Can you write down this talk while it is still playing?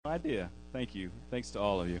idea. Thank you. Thanks to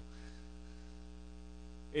all of you.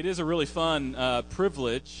 It is a really fun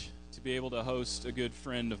privilege to be able to host a good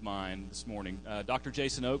friend of mine this morning. Dr.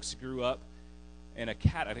 Jason Oakes grew up on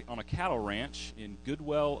a cattle ranch in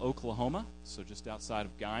Goodwell, Oklahoma, so just outside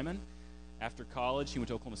of Guymon. After college, he went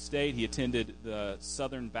to Oklahoma State. He attended the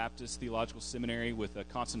Southern Baptist Theological Seminary with a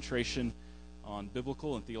concentration on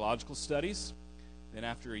biblical and theological studies. Then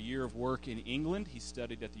after a year of work in England, he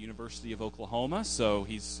studied at the University of Oklahoma, so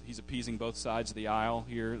he's appeasing both sides of the aisle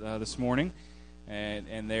here this morning.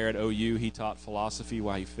 And there at OU, he taught philosophy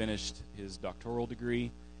while he finished his doctoral degree.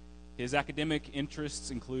 His academic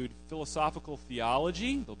interests include philosophical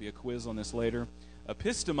theology, there'll be a quiz on this later,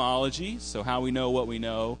 epistemology, so how we know what we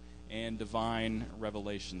know, and divine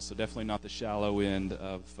revelation, so definitely not the shallow end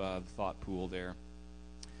of the thought pool there.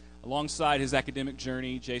 Alongside his academic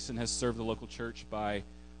journey, Jason has served the local church by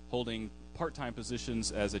holding part-time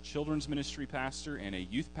positions as a children's ministry pastor and a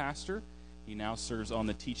youth pastor. He now serves on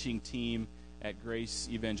the teaching team at Grace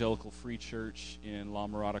Evangelical Free Church in La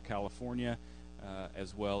Mirada, California,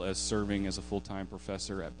 as well as serving as a full-time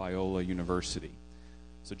professor at Biola University.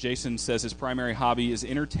 So Jason says his primary hobby is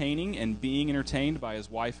entertaining and being entertained by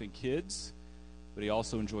his wife and kids, but he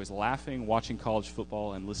also enjoys laughing, watching college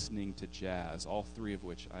football, and listening to jazz, all three of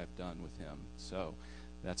which I have done with him. So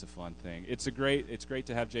that's a fun thing. It's great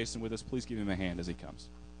to have Jason with us. Please give him a hand as he comes.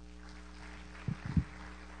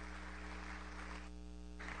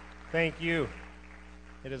 Thank you.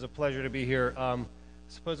 It is a pleasure to be here. I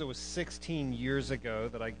suppose it was 16 years ago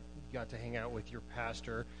that I got to hang out with your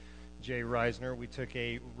pastor, Jay Reisner. We took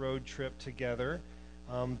a road trip together.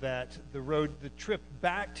 The trip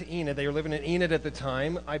back to Enid, they were living in Enid at the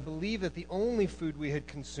time. I believe that the only food we had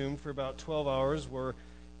consumed for about 12 hours were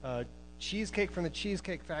cheesecake from the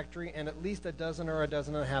Cheesecake Factory and at least a dozen or a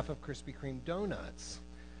dozen and a half of Krispy Kreme donuts.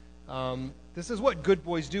 This is what good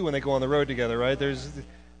boys do when they go on the road together, right?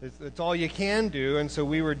 It's all you can do, and so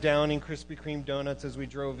we were downing Krispy Kreme donuts as we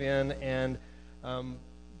drove in, and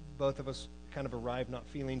both of us kind of arrived not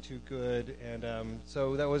feeling too good, and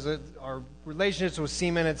so that was our relationship was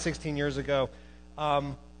cemented 16 years ago.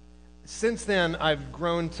 Since then, I've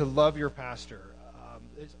grown to love your pastor.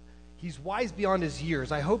 He's wise beyond his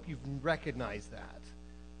years. I hope you've recognized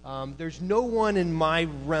that. There's no one in my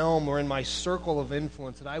realm or in my circle of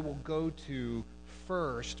influence that I will go to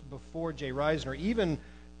first before Jay Reisner, even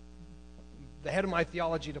the head of my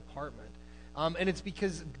theology department. And it's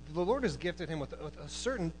because the Lord has gifted him with a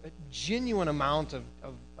certain genuine amount of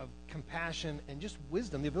compassion and just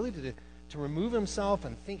wisdom, the ability to remove himself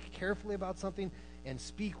and think carefully about something and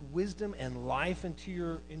speak wisdom and life into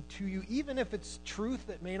you, even if it's truth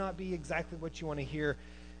that may not be exactly what you want to hear.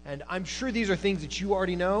 And I'm sure these are things that you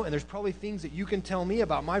already know, and there's probably things that you can tell me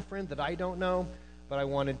about my friend that I don't know. But I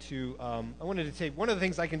wanted to say one of the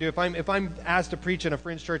things I can do if I'm asked to preach in a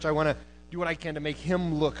Fringe church, I want to do what I can to make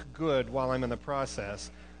him look good while I'm in the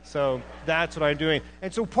process. So that's what I'm doing.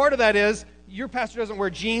 And so part of that is your pastor doesn't wear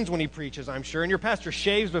jeans when he preaches, I'm sure, and your pastor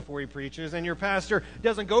shaves before he preaches, and your pastor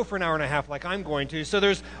doesn't go for an hour and a half like I'm going to. So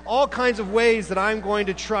there's all kinds of ways that I'm going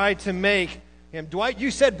to try to make him. Dwight, you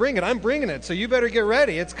said bring it. I'm bringing it. So you better get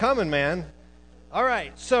ready. It's coming, man. All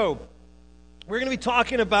right. So we're going to be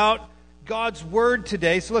talking about God's Word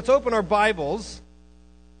today. So let's open our Bibles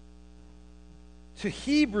to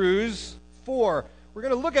Hebrews 4. We're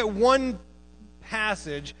going to look at one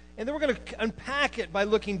passage, and then we're going to unpack it by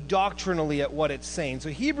looking doctrinally at what it's saying. So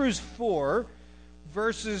Hebrews 4,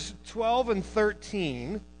 verses 12 and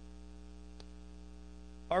 13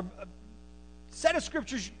 are a set of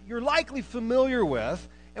scriptures you're likely familiar with,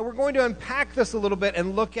 and we're going to unpack this a little bit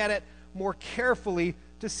and look at it more carefully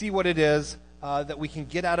to see what it is that we can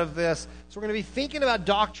get out of this. So we're going to be thinking about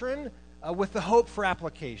doctrine with the hope for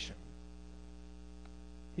application.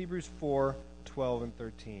 Hebrews 4, 12 and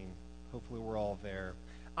 13. Hopefully we're all there.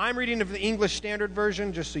 I'm reading from the English Standard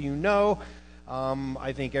Version, just so you know.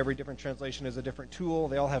 I think every different translation is a different tool.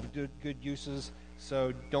 They all have good uses,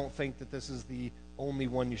 so don't think that this is the only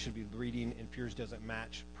one you should be reading if yours doesn't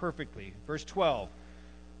match perfectly. Verse 12.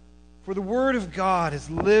 For the word of God is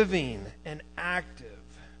living and active,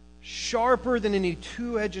 sharper than any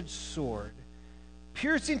two-edged sword,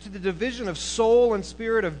 piercing to the division of soul and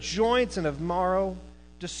spirit, of joints and of marrow,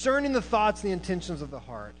 discerning the thoughts and the intentions of the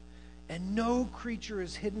heart. And no creature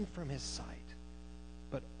is hidden from his sight,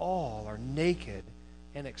 but all are naked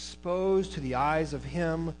and exposed to the eyes of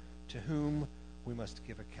him to whom we must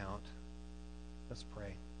give account. Let's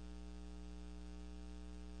pray.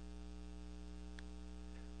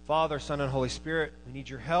 Father, Son, and Holy Spirit, we need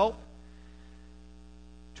your help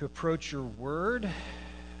to approach your word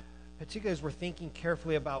particularly as we're thinking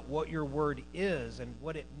carefully about what your word is and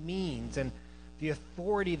what it means and the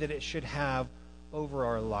authority that it should have over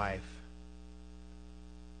our life.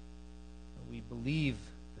 We believe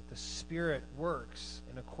that the Spirit works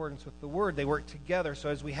in accordance with the Word. They work together. So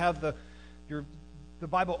as we have the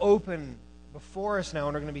Bible open before us now,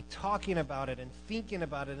 and we're going to be talking about it and thinking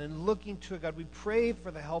about it and looking to it, God, we pray for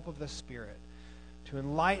the help of the Spirit to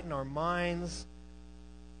enlighten our minds,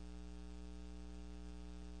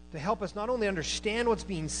 to help us not only understand what's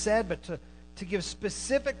being said, but to give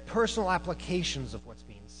specific personal applications of what's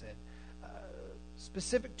being said,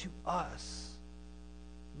 specific to us,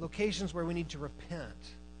 locations where we need to repent,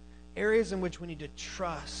 areas in which we need to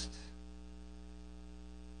trust,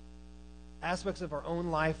 aspects of our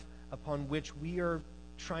own life upon which we are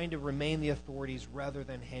trying to remain the authorities rather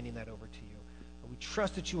than handing that over to you. We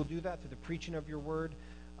trust that you will do that through the preaching of your word,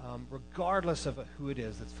 regardless of who it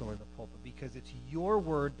is that's filling the pulpit, because it's your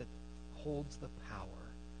word that holds the power,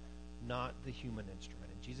 not the human instrument.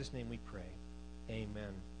 In Jesus' name we pray.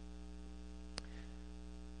 Amen.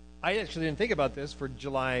 I actually didn't think about this for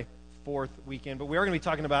July 4th weekend, but we are going to be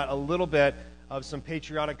talking about a little bit of some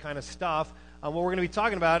patriotic kind of stuff. What we're going to be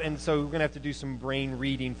talking about, and so we're going to have to do some brain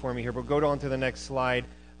reading for me here, but go on to the next slide.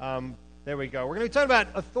 There we go. We're going to be talking about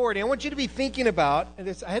authority. I want you to be thinking about, and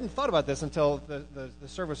I hadn't thought about this until the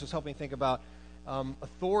service was helping me think about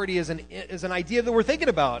authority is an idea that we're thinking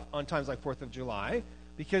about on times like 4th of July,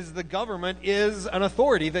 because the government is an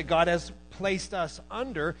authority that God has placed us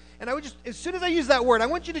under. And I would just, as soon as I use that word, I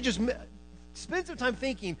want you to just spend some time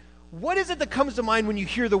thinking, what is it that comes to mind when you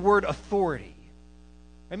hear the word authority?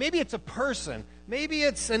 And maybe it's a person, maybe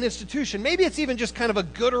it's an institution, maybe it's even just kind of a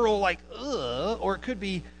guttural like, ugh, or it could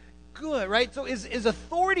be good, right? So is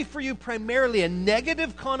authority for you primarily a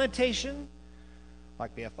negative connotation?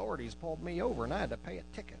 Like the authorities pulled me over and I had to pay a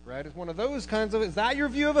ticket, right? It's one of those kinds of, is that your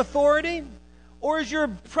view of authority? Or is your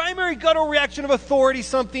primary guttural reaction of authority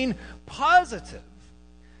something positive?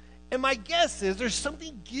 And my guess is there's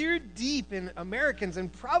something geared deep in Americans,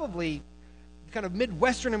 and probably kind of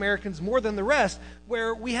Midwestern Americans more than the rest,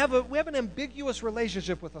 where we have an ambiguous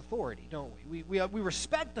relationship with authority, don't we? We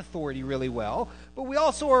respect authority really well, but we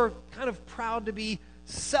also are kind of proud to be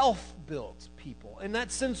self-built people. In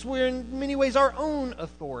that sense, we're in many ways our own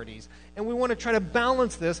authorities, and we want to try to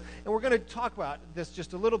balance this, and we're going to talk about this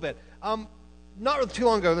just a little bit. Not too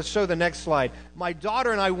long ago, let's show the next slide. My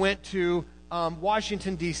daughter and I went to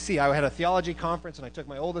Washington, D.C. I had a theology conference, and I took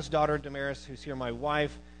my oldest daughter, Damaris, who's here, my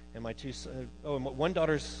wife, and my two, and one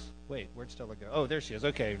daughter's, wait, where'd Stella go? Oh, there she is,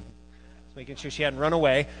 okay. Just making sure she hadn't run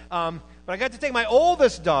away. But I got to take my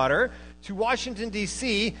oldest daughter to Washington,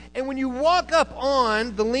 D.C., and when you walk up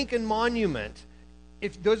on the Lincoln Monument,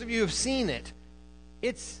 if those of you have seen it,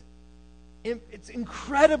 it's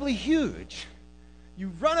incredibly huge.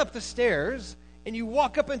 You run up the stairs, and you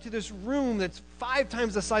walk up into this room that's 5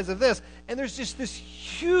 times the size of this, and there's just this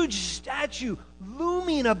huge statue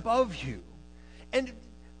looming above you. And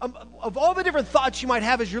of all the different thoughts you might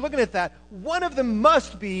have as you're looking at that, one of them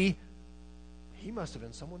must be, he must have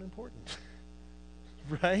been someone important,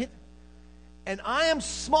 right? And I am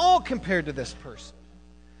small compared to this person.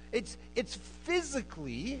 It's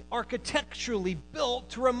physically, architecturally built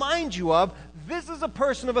to remind you of, this is a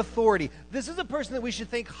person of authority. This is a person that we should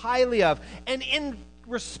think highly of. And in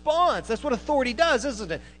response, that's what authority does,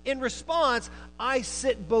 isn't it? In response, I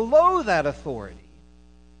sit below that authority.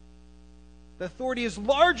 The authority is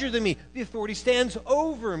larger than me. The authority stands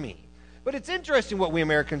over me. But it's interesting what we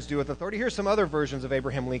Americans do with authority. Here's some other versions of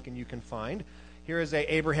Abraham Lincoln you can find. Here is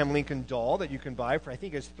a Abraham Lincoln doll that you can buy for, I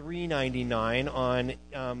think it's $3.99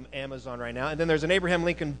 on Amazon right now. And then there's an Abraham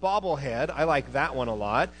Lincoln bobblehead. I like that one a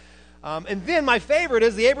lot. And then my favorite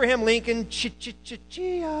is the Abraham Lincoln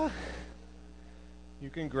chia. You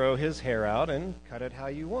can grow his hair out and cut it how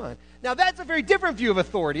you want. Now that's a very different view of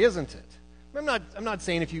authority, isn't it? I'm not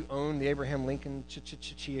saying if you own the Abraham Lincoln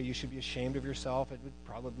chia, you should be ashamed of yourself. It would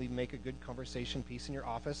probably make a good conversation piece in your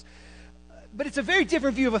office. But it's a very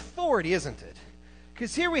different view of authority, isn't it?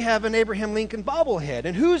 Because here we have an Abraham Lincoln bobblehead.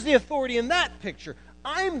 And who's the authority in that picture?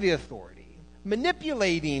 I'm the authority,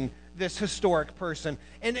 manipulating this historic person.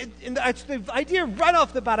 And the idea right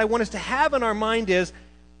off the bat I want us to have in our mind is,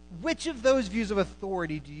 which of those views of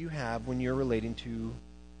authority do you have when you're relating to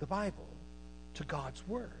the Bible, to God's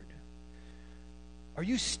Word? Are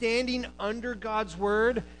you standing under God's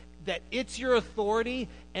Word, that it's your authority,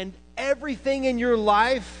 and everything in your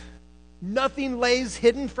life, nothing lays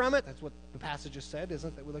hidden from it? That's what the passage just said, isn't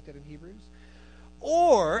it, that we looked at in Hebrews?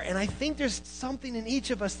 Or, and I think there's something in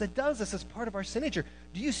each of us that does this as part of our sin nature,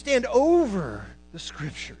 do you stand over the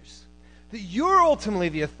Scriptures? that you're ultimately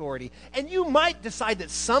the authority. And you might decide that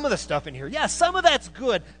some of the stuff in here, yeah, some of that's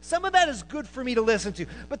good. Some of that is good for me to listen to.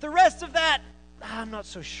 But the rest of that, I'm not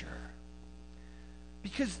so sure.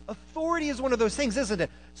 Because authority is one of those things, isn't it?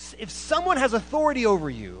 If someone has authority over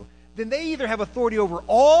you, then they either have authority over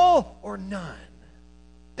all or none.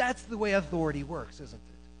 That's the way authority works, isn't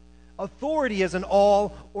it? Authority is an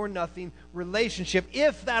all or nothing relationship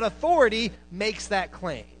if that authority makes that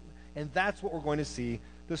claim. And that's what we're going to see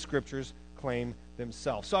the Scriptures claim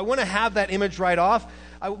themselves. So I want to have that image right off.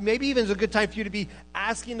 Maybe even it's a good time for you to be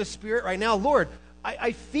asking the Spirit right now, Lord,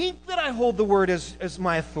 I think that I hold the Word as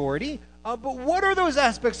my authority, but what are those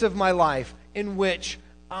aspects of my life in which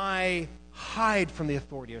I hide from the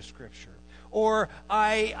authority of Scripture? Or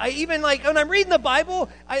I even, like, when I'm reading the Bible,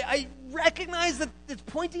 I recognize that it's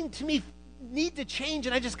pointing to me need to change,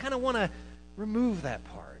 and I just kind of want to remove that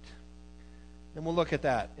part. And we'll look at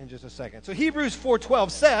that in just a second. So Hebrews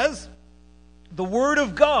 4:12 says, the Word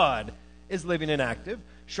of God is living and active,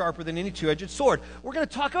 sharper than any two-edged sword. We're going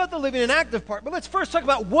to talk about the living and active part, but let's first talk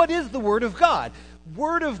about what is the Word of God.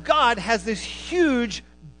 Word of God has this huge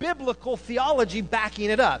biblical theology backing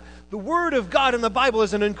it up. The Word of God in the Bible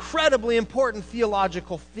is an incredibly important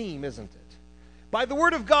theological theme, isn't it? By the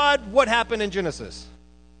Word of God, what happened in Genesis?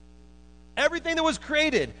 Everything that was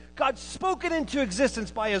created, God spoke it into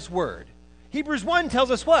existence by His Word. Hebrews 1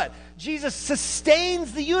 tells us what? Jesus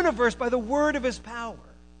sustains the universe by the word of His power.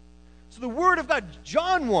 So the Word of God,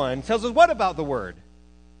 John 1 tells us what about the Word?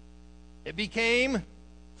 It became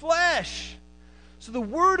flesh. So the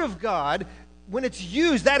Word of God, when it's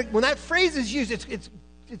used, when that phrase is used, it's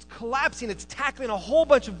collapsing, it's tackling a whole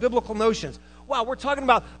bunch of biblical notions. Wow, we're talking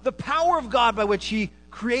about the power of God by which He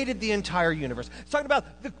created the entire universe. It's talking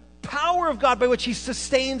about the power of God by which He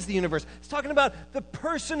sustains the universe. It's talking about the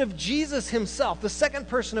person of Jesus Himself, the second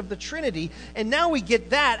person of the Trinity. And now we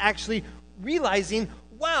get that actually realizing,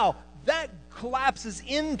 wow, that collapses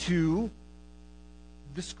into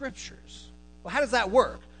the Scriptures. Well, how does that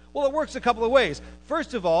work? Well, it works a couple of ways.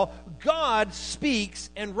 First of all, God speaks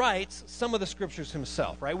and writes some of the Scriptures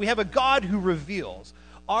Himself, right? We have a God who reveals.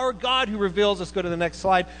 Our God who reveals, let's go to the next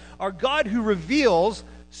slide. Our God who reveals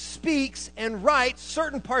speaks and writes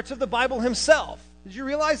certain parts of the Bible Himself. Did you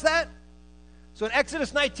realize that? So in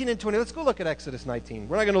Exodus 19 and 20, let's go look at Exodus 19.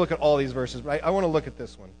 We're not going to look at all these verses, but I want to look at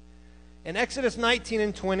this one. In Exodus 19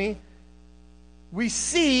 and 20, we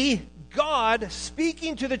see God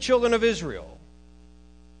speaking to the children of Israel.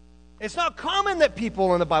 It's not common that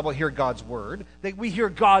people in the Bible hear God's word, that we hear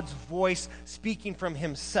God's voice speaking from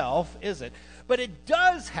Himself, is it? But it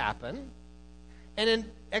does happen. And in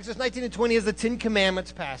Exodus 19 and 20 is the Ten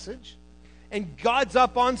Commandments passage. And God's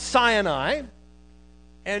up on Sinai.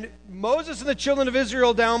 And Moses and the children of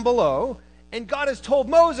Israel down below. And God has told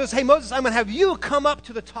Moses, hey, Moses, I'm going to have you come up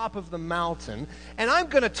to the top of the mountain. And I'm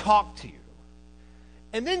going to talk to you.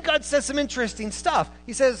 And then God says some interesting stuff.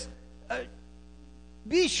 He says,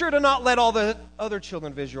 be sure to not let all the other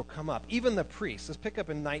children of Israel come up, even the priests. Let's pick up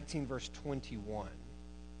in 19, verse 21.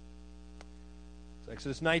 So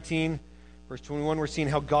Exodus 19, verse 21, we're seeing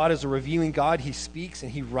how God is a revealing God. He speaks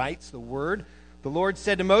and He writes the word. The Lord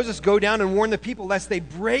said to Moses, go down and warn the people lest they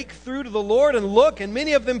break through to the Lord and look, and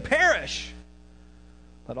many of them perish.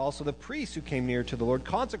 But also the priests who came near to the Lord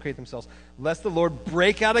consecrate themselves, lest the Lord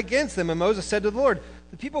break out against them. And Moses said to the Lord,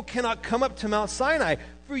 the people cannot come up to Mount Sinai,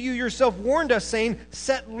 for you yourself warned us, saying,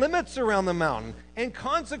 set limits around the mountain and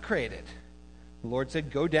consecrate it. The Lord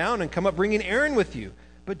said, go down and come up, bringing Aaron with you.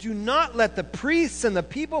 But do not let the priests and the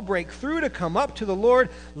people break through to come up to the Lord,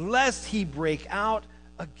 lest He break out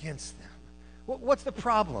against them. What's the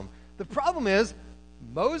problem? The problem is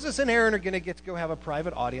Moses and Aaron are going to get to go have a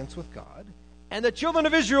private audience with God. And the children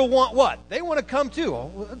of Israel want what? They want to come too. Oh,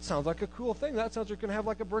 well, that sounds like a cool thing. That sounds like we're going to have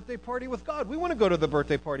like a birthday party with God. We want to go to the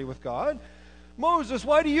birthday party with God. Moses,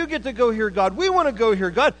 why do you get to go here, God? We want to go here,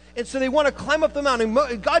 God. And so they want to climb up the mountain.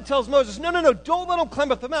 And God tells Moses, no, don't let them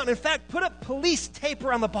climb up the mountain. In fact, put up police tape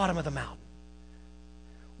around the bottom of the mountain.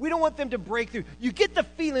 We don't want them to break through. You get the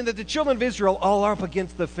feeling that the children of Israel all are up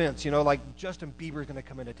against the fence, like Justin Bieber's going to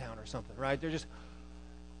come into town or something, right? They're just,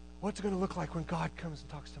 what's it going to look like when God comes and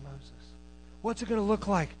talks to Moses? What's it going to look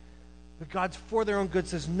like? But God's for their own good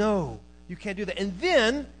says, no, you can't do that. And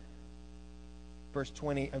then, verse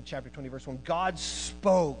 20 of chapter 20, verse 1, God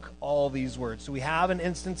spoke all these words. So we have an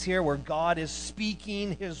instance here where God is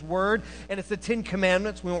speaking His word, and it's the Ten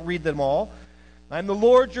Commandments. We won't read them all. I am the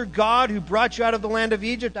Lord your God who brought you out of the land of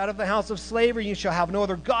Egypt, out of the house of slavery. You shall have no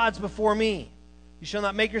other gods before me. You shall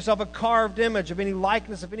not make yourself a carved image of any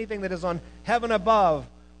likeness of anything that is on heaven above,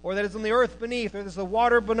 or that is on the earth beneath, or that is the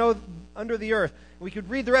water below, under the earth. We could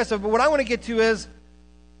read the rest of it, but what I want to get to is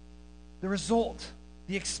the result,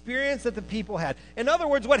 the experience that the people had. In other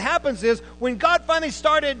words, what happens is when God finally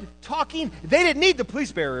started talking, they didn't need the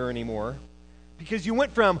police barrier anymore, because you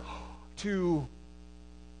went from to,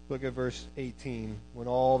 look at verse 18, when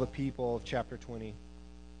all the people of chapter 20,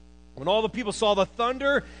 when all the people saw the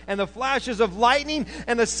thunder and the flashes of lightning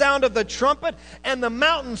and the sound of the trumpet and the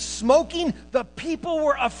mountain smoking, the people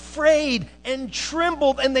were afraid and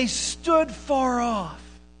trembled, and they stood far off.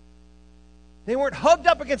 They weren't hugged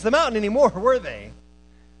up against the mountain anymore, were they?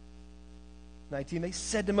 19, they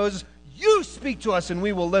said to Moses, "You speak to us and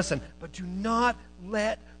we will listen, but do not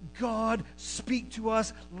let God speak to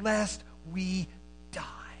us lest we die."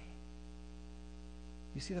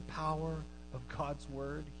 You see the power of God's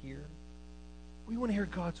word here? We want to hear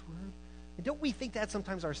God's word. And don't we think that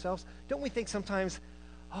sometimes ourselves? Don't we think sometimes,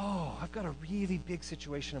 oh, I've got a really big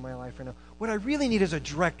situation in my life right now. What I really need is a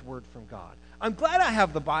direct word from God. I'm glad I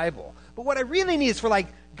have the Bible, but what I really need is for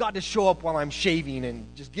God to show up while I'm shaving and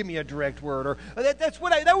just give me a direct word. Or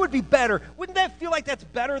that would be better. Wouldn't that feel like that's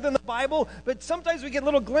better than the Bible? But sometimes we get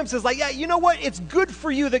little glimpses like, yeah, you know what? It's good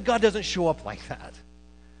for you that God doesn't show up like that.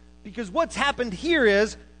 Because what's happened here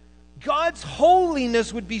is God's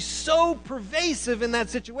holiness would be so pervasive in that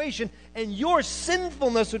situation, and your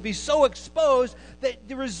sinfulness would be so exposed that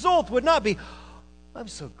the result would not be, "I'm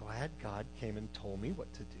so glad God came and told me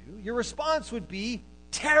what to do." Your response would be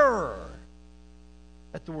terror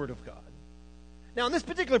at the word of God. Now, in this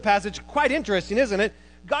particular passage, quite interesting, isn't it?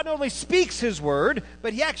 God not only speaks his word,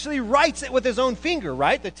 but he actually writes it with his own finger,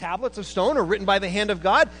 right? The tablets of stone are written by the hand of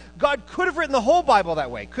God. God could have written the whole Bible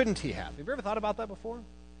that way, couldn't he have? Have you ever thought about that before?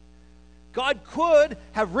 God could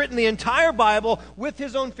have written the entire Bible with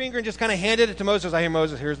his own finger and just kind of handed it to Moses. "I hear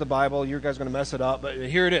Moses, here's the Bible. You guys are going to mess it up, but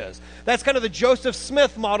here it is." That's kind of the Joseph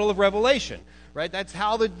Smith model of Revelation, right? That's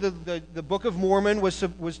how the Book of Mormon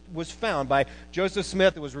was found, by Joseph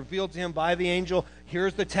Smith. It was revealed to him by the angel.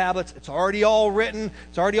 Here's the tablets. It's already all written.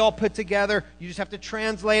 It's already all put together. You just have to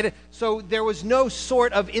translate it. So there was no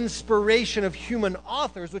sort of inspiration of human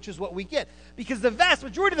authors, which is what we get. Because the vast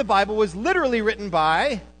majority of the Bible was literally written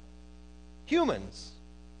by humans.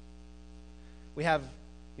 You want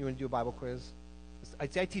to do a Bible quiz? I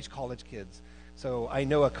teach college kids, so I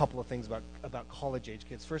know a couple of things about college age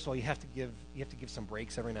kids. First of all, you have to give some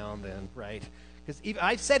breaks every now and then, right? Because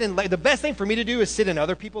I've said the best thing for me to do is sit in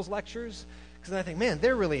other people's lectures, because then I think, man,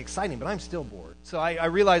 they're really exciting, but I'm still bored. So I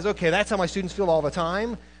realize, okay, that's how my students feel all the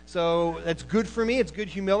time. So that's good for me. It's good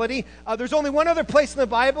humility. There's only one other place in the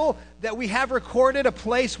Bible that we have recorded a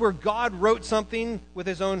place where God wrote something with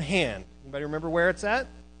his own hand. Anybody remember where it's at?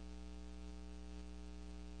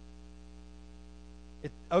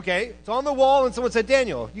 It's on the wall, and someone said,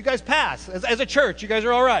 "Daniel, you guys pass. As a church, you guys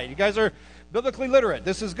are all right. You guys are biblically literate.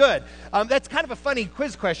 This is good." That's kind of a funny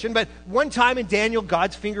quiz question, but one time in Daniel,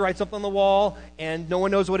 God's finger writes something on the wall, and no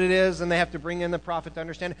one knows what it is, and they have to bring in the prophet to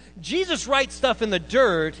understand it. Jesus writes stuff in the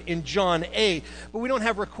dirt in John 8, but we don't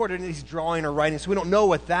have recorded any drawing or writing, so we don't know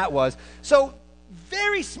what that was. So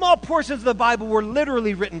very small portions of the Bible were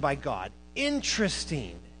literally written by God.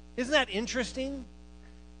 Interesting. Isn't that interesting?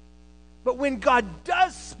 But when God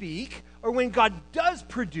does speak, or when God does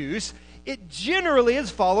produce, it generally is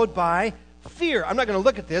followed by fear. I'm not going to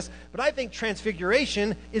look at this, but I think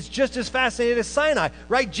Transfiguration is just as fascinating as Sinai,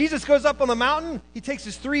 right? Jesus goes up on the mountain. He takes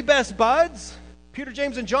his three best buds, Peter,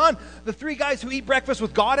 James, and John, the three guys who eat breakfast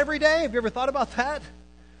with God every day. Have you ever thought about that?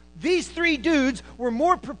 These three dudes were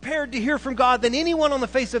more prepared to hear from God than anyone on the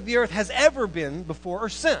face of the earth has ever been before or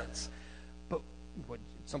since. But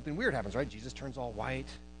something weird happens, right? Jesus turns all white.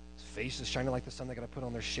 His face is shining like the sun. They got to put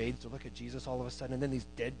on their shades to look at Jesus all of a sudden. And then these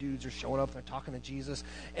dead dudes are showing up. They're talking to Jesus.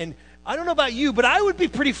 And I don't know about you, but I would be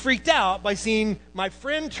pretty freaked out by seeing my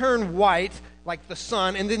friend turn white like the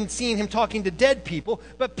sun, and then seeing him talking to dead people.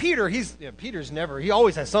 But Peter, he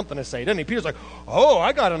always has something to say, doesn't he? Peter's like, "Oh,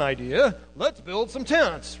 I got an idea. Let's build some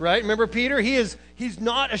tents," right? Remember Peter? He's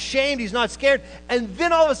not ashamed. He's not scared. And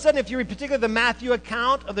then all of a sudden, if you read particularly the Matthew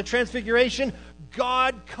account of the Transfiguration,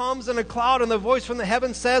 God comes in a cloud, and the voice from the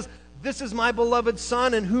heavens says, "This is my beloved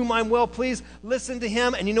Son, in whom I'm well pleased. Listen to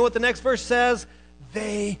him." And you know what the next verse says?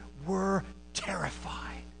 They were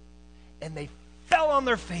terrified, and they fell on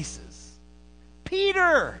their faces.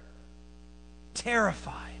 Peter,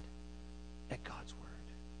 terrified at God's word.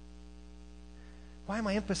 Why am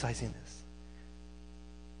I emphasizing this?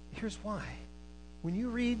 Here's why. When you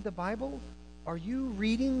read the Bible, are you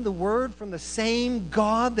reading the word from the same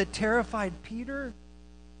God that terrified Peter?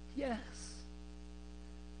 Yes.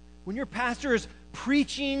 When your pastor is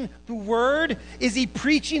preaching the word, is he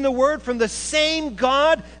preaching the word from the same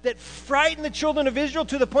God that frightened the children of Israel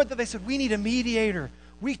to the point that they said, "We need a mediator.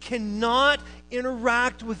 We cannot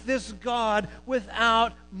interact with this God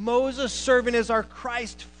without Moses serving as our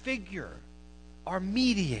Christ figure, our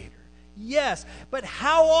mediator. Yes, but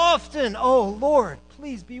how often, oh Lord,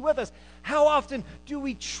 please be with us, how often do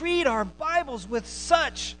we treat our Bibles with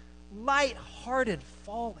such light-hearted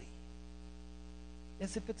folly?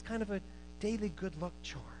 As if it's kind of a daily good luck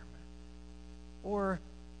charm. Or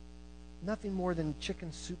nothing more than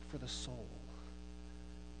chicken soup for the soul.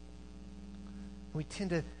 We tend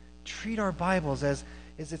to treat our Bibles as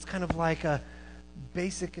it's kind of like a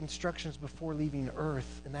basic instructions before leaving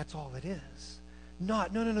earth, and that's all it is. No.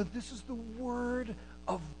 This is the Word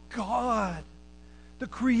of God, the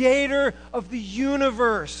Creator of the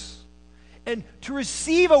universe. And to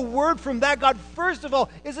receive a word from that God, first of all,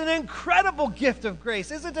 is an incredible gift of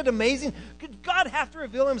grace. Isn't it amazing? Could God have to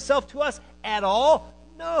reveal himself to us at all?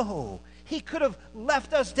 No. He could have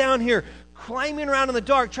left us down here climbing around in the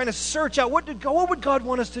dark, trying to search out what would God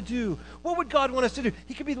want us to do? What would God want us to do?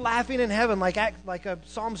 He could be laughing in heaven like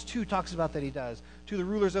Psalms 2 talks about that he does to the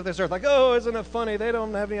rulers of this earth. Like, oh, isn't it funny? They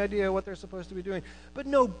don't have any idea what they're supposed to be doing. But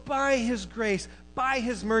no, by his grace, by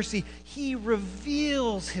his mercy, he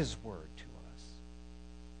reveals his word to us.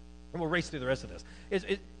 And we'll race through the rest of this.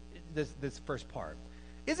 This first part.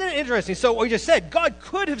 Isn't it interesting? So what we just said, God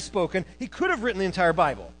could have spoken. He could have written the entire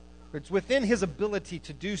Bible. It's within his ability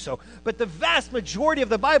to do so. But the vast majority of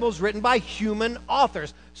the Bible is written by human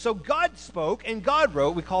authors. So God spoke and God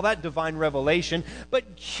wrote. We call that divine revelation. But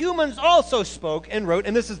humans also spoke and wrote,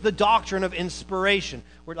 and this is the doctrine of inspiration.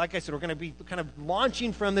 Where, like I said, we're going to be kind of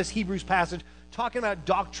launching from this Hebrews passage, talking about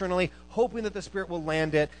doctrinally, hoping that the Spirit will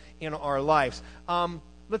land it in our lives.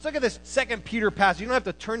 Let's look at this 2 Peter passage. You don't have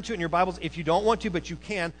to turn to it in your Bibles if you don't want to, but you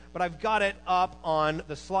can. But I've got it up on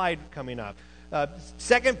the slide coming up.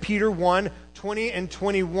 2 Peter 1, 20 and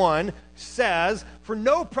 21 says, "For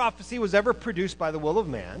no prophecy was ever produced by the will of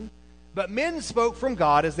man, but men spoke from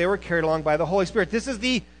God as they were carried along by the Holy Spirit." This is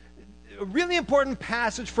the really important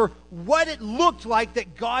passage for what it looked like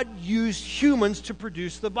that God used humans to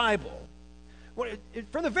produce the Bible.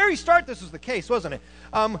 From the very start, this was the case, wasn't it?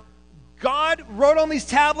 God wrote on these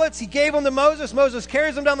tablets. He gave them to Moses. Moses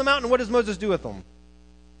carries them down the mountain. What does Moses do with them?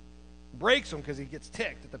 Breaks them because he gets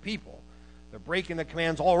ticked at the people. They're breaking the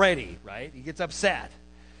commands already, right? He gets upset.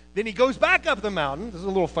 Then he goes back up the mountain. This is a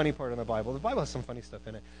little funny part in the Bible. The Bible has some funny stuff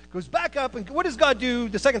in it. Goes back up, and what does God do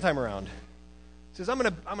the second time around? He says, I'm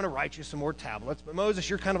gonna write you some more tablets, but Moses,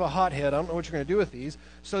 you're kind of a hothead. I don't know what you're going to do with these.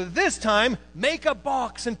 So this time, make a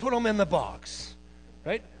box and put them in the box,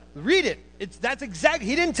 right? Read it. That's exactly.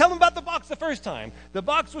 He didn't tell them about the box the first time. The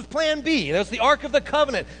box was plan B. That was the Ark of the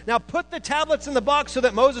Covenant. Now put the tablets in the box so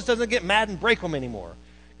that Moses doesn't get mad and break them anymore.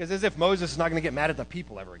 Because as if Moses is not going to get mad at the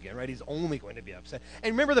people ever again, right? He's only going to be upset.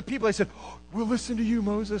 And remember the people, they said, we'll listen to you,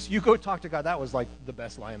 Moses. You go talk to God. That was like the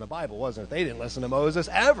best lie in the Bible, wasn't it? They didn't listen to Moses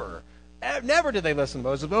ever. Never did they listen to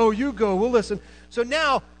Moses. Oh, you go, we'll listen. So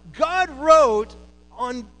now God wrote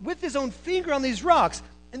with his own finger on these rocks.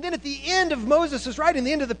 And then at the end of Moses' writing,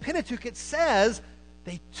 the end of the Pentateuch, it says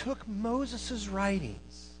they took Moses'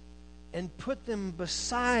 writings and put them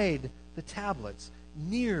beside the tablets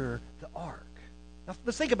near the ark. Now,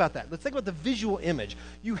 let's think about that. Let's think about the visual image.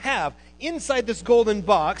 You have, inside this golden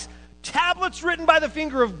box, tablets written by the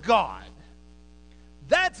finger of God.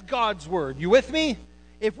 That's God's word. You with me?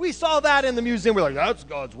 If we saw that in the museum, we're like, that's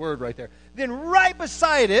God's word right there. Then right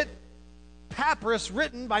beside it, papyrus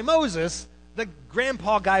written by Moses, the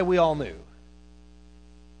grandpa guy we all knew.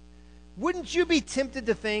 Wouldn't you be tempted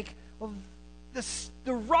to think, well,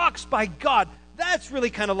 the rocks by God, that's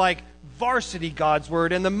really kind of like varsity God's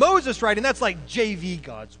word, and the Moses writing, that's like JV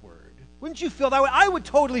God's word. Wouldn't you feel that way? I would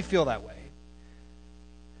totally feel that way.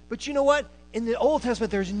 But you know what? In the Old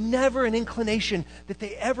Testament, there's never an inclination that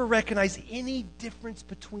they ever recognize any difference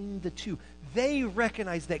between the two. They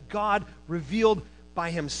recognize that God revealed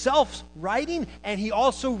by himself writing, and he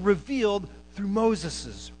also revealed through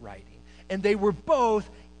Moses' writing. And they were both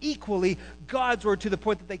equally God's word to the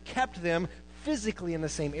point that they kept them physically in the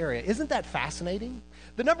same area. Isn't that fascinating?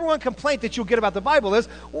 The number one complaint that you'll get about the Bible is,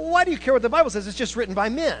 well, why do you care what the Bible says? It's just written by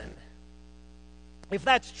men. If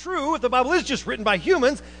that's true, if the Bible is just written by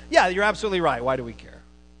humans, yeah, you're absolutely right. Why do we care?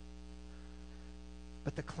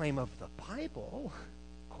 But the claim of the Bible,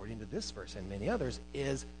 according to this verse and many others,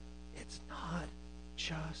 is it's not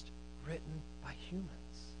just written by humans.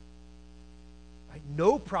 Right?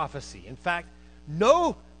 No prophecy. In fact,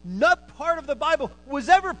 no part of the Bible was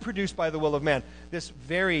ever produced by the will of man. This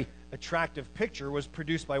very attractive picture was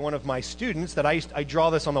produced by one of my students. I draw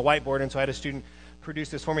this on the whiteboard, and so I had a student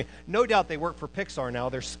produced this for me. No doubt they work for Pixar now.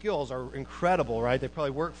 Their skills are incredible, right? They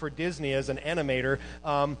probably work for Disney as an animator.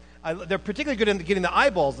 They're particularly good in getting the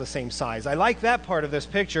eyeballs the same size. I like that part of this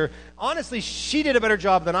picture. Honestly, she did a better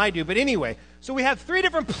job than I do. But anyway, so we have three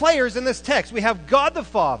different players in this text. We have God the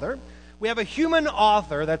Father. We have a human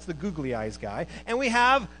author, that's the googly eyes guy, and we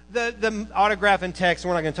have the autograph and text.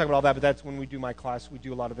 We're not going to talk about all that, but that's when we do my class. We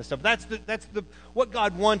do a lot of this stuff. That's what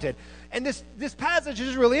God wanted. And this passage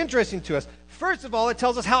is really interesting to us. First of all, it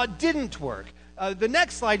tells us how it didn't work. The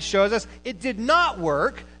next slide shows us it did not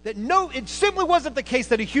work. It simply wasn't the case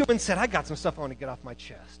that a human said, I got some stuff I want to get off my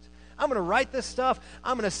chest. I'm going to write this stuff,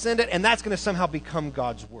 I'm going to send it, and that's going to somehow become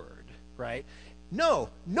God's word, right? No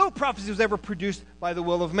prophecy was ever produced by the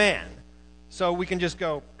will of man. So we can just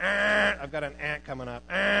go, I've got an ant coming up,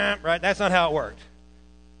 right? That's not how it worked.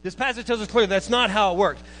 This passage tells us clearly that's not how it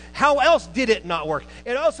worked. How else did it not work?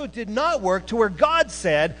 It also did not work to where God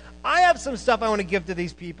said, I have some stuff I want to give to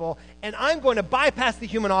these people, and I'm going to bypass the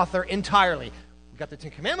human author entirely. We got the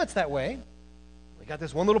Ten Commandments that way. We got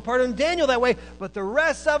this one little part in Daniel that way, but the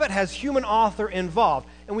rest of it has human author involved.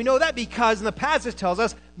 And we know that because, and the passage tells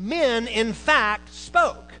us, men, in fact,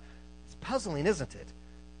 spoke. It's puzzling, isn't it?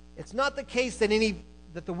 It's not the case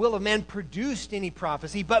that the will of man produced any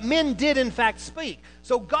prophecy, but men did in fact speak.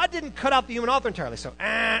 So God didn't cut out the human author entirely. So,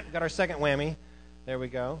 got our second whammy. There we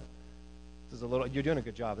go. You're doing a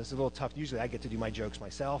good job. This is a little tough. Usually I get to do my jokes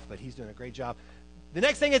myself, but he's doing a great job. The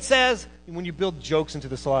next thing it says, when you build jokes into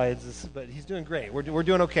the slides, but he's doing great. We're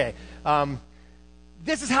doing okay.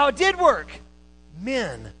 This is how it did work.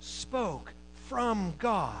 Men spoke from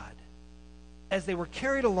God as they were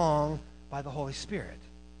carried along by the Holy Spirit.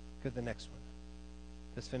 Go to the next one.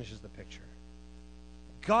 This finishes the picture.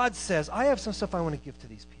 God says, I have some stuff I want to give to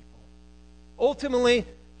these people. Ultimately,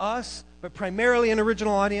 us, but primarily an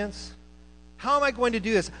original audience. How am I going to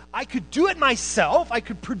do this? I could do it myself. I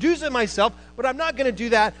could produce it myself, but I'm not going to do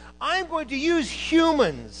that. I'm going to use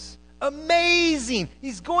humans. Amazing.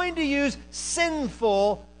 He's going to use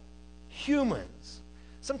sinful humans.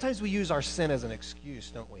 Sometimes we use our sin as an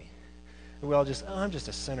excuse, don't we? Well, I'm just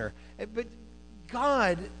a sinner. But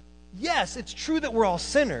God, yes, it's true that we're all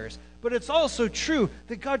sinners, but it's also true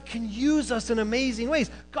that God can use us in amazing ways.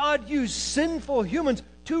 God used sinful humans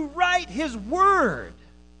to write His Word.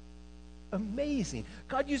 Amazing.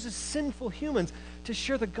 God uses sinful humans to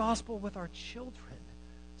share the gospel with our children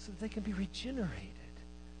so that they can be regenerated.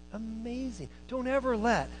 Amazing. Don't ever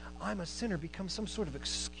let I'm a sinner become some sort of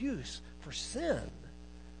excuse for sin.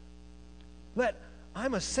 Let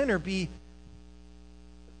I'm a sinner be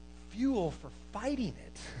fuel for fighting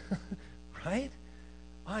it. Right?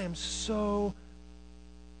 I am so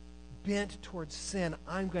bent towards sin,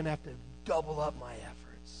 I'm going to have to double up my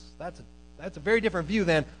efforts. That's a very different view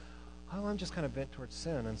than, I'm just kind of bent towards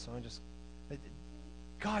sin, and so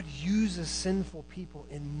God uses sinful people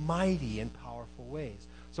in mighty and powerful ways.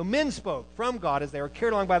 So men spoke from God as they were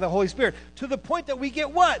carried along by the Holy Spirit, to the point that we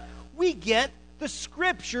get what? We get the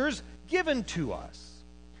Scriptures given to us.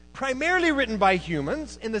 Primarily written by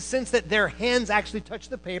humans, in the sense that their hands actually touch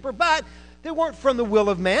the paper, but they weren't from the will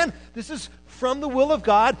of man. This is from the will of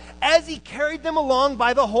God as He carried them along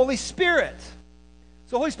by the Holy Spirit.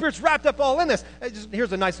 So the Holy Spirit's wrapped up all in this.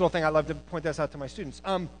 Here's a nice little thing. I love to point this out to my students.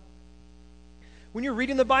 When you're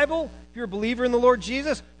reading the Bible, if you're a believer in the Lord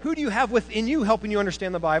Jesus, who do you have within you helping you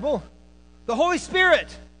understand the Bible? The Holy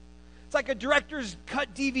Spirit. It's like a director's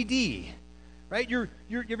cut DVD. Right? You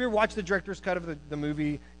ever watch the director's cut of the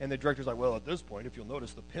movie, and the director's like, well, at this point, if you'll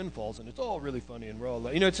notice, the pin falls, and it's all really funny and real.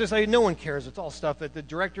 It's just like no one cares. It's all stuff that the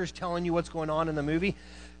director's telling you what's going on in the movie.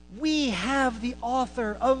 We have the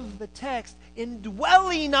author of the text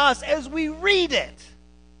indwelling us as we read it.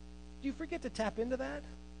 Do you forget to tap into that?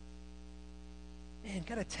 Man,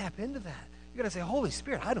 got to tap into that. You got to say, Holy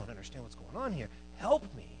Spirit, I don't understand what's going on here. Help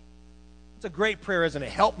me. It's a great prayer, isn't it?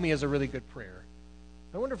 Help me is a really good prayer.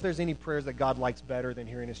 I wonder if there's any prayers that God likes better than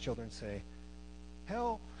hearing His children say,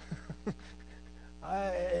 help.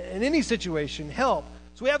 In any situation, help.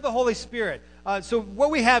 So we have the Holy Spirit. So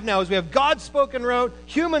what we have now is we have God spoken wrote,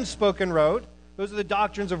 human spoken wrote. Those are the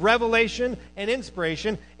doctrines of revelation and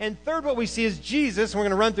inspiration. And third, what we see is Jesus, and we're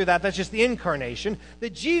going to run through that. That's just the incarnation.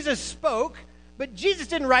 That Jesus spoke, but Jesus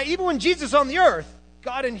didn't write. Even when Jesus was on the earth,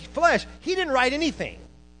 God in flesh, He didn't write anything.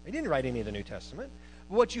 He didn't write any of the New Testament.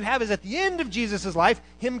 What you have is at the end of Jesus' life,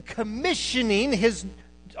 Him commissioning His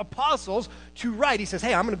apostles to write. He says,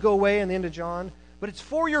 hey, I'm going to go away in the end of John, but it's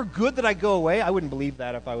for your good that I go away. I wouldn't believe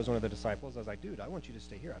that if I was one of the disciples. I was like, dude, I want you to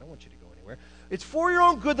stay here. I don't want you to go anywhere. It's for your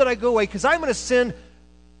own good that I go away, because I'm going to send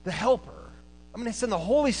the Helper. I'm going to send the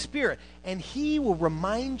Holy Spirit, and He will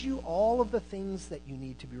remind you all of the things that you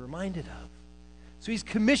need to be reminded of. So he's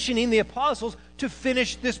commissioning the apostles to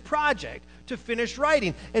finish this project, to finish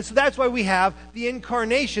writing. And so that's why we have the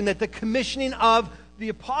incarnation, that the commissioning of the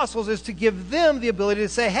apostles is to give them the ability to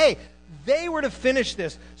say, hey, they were to finish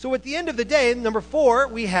this. So at the end of the day, number 4,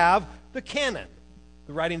 we have the canon.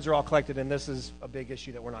 The writings are all collected, and this is a big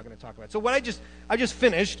issue that we're not going to talk about. So what I just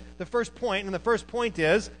finished the first point, and the first point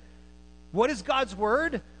is, what is God's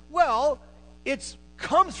word? Well, it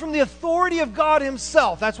comes from the authority of God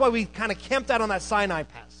himself. That's why we kind of camped out on that Sinai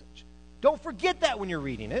passage. Don't forget that when you're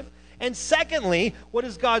reading it. And secondly, what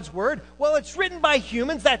is God's word? Well, it's written by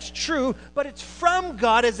humans, that's true, but it's from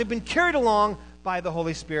God as they've been carried along by the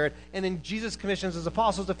Holy Spirit. And then Jesus commissions his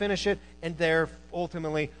apostles to finish it, and there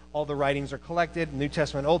ultimately all the writings are collected, New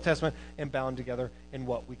Testament, Old Testament, and bound together in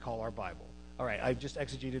what we call our Bible. All right, I just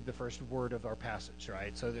exegeted the first word of our passage,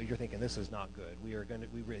 right? So you're thinking, this is not good.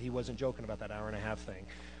 He wasn't joking about that hour and a half thing.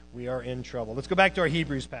 We are in trouble. Let's go back to our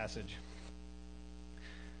Hebrews passage.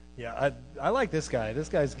 Yeah, I like this guy. This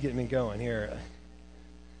guy's getting me going here.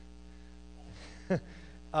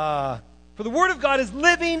 For the word of God is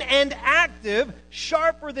living and active,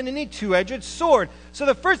 sharper than any two-edged sword. So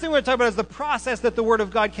the first thing we're going to talk about is the process that the word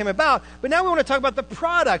of God came about. But now we want to talk about the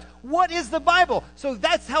product. What is the Bible? So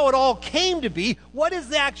that's how it all came to be. What is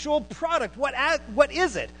the actual product? What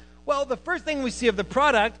is it? Well, the first thing we see of the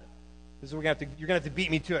product is you're going to have to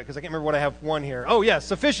beat me to it because I can't remember what I have one here. Oh, yes,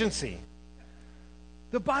 sufficiency.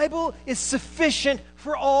 The Bible is sufficient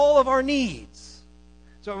for all of our needs.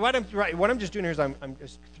 So what I'm just doing here is I'm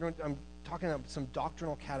talking about some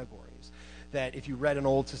doctrinal categories that if you read an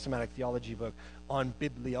old systematic theology book on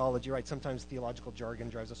bibliology, right? Sometimes theological jargon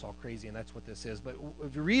drives us all crazy, and that's what this is. But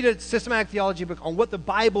if you read a systematic theology book on what the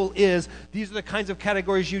Bible is, these are the kinds of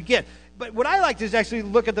categories you'd get. But what I like to is actually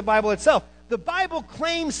look at the Bible itself. The Bible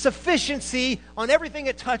claims sufficiency on everything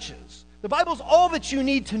it touches. The Bible's all that you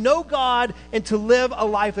need to know God and to live a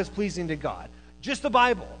life that's pleasing to God. Just the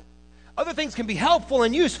Bible. Other things can be helpful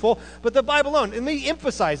and useful, but the Bible alone. Let me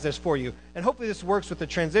emphasize this for you, and hopefully this works with the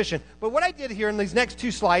transition. But what I did here in these next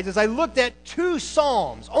 2 slides is I looked at 2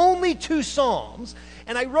 Psalms, only 2 Psalms,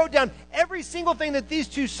 and I wrote down every single thing that these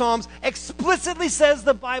 2 Psalms explicitly says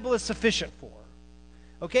the Bible is sufficient for.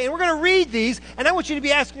 Okay, and we're going to read these, and I want you to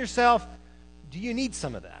be asking yourself, do you need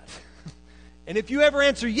some of that? And if you ever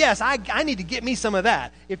answer yes, I need to get me some of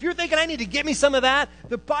that. If you're thinking I need to get me some of that,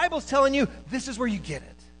 the Bible's telling you this is where you get it.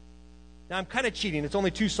 Now, I'm kind of cheating. It's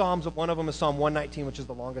only 2 Psalms. One of them is Psalm 119, which is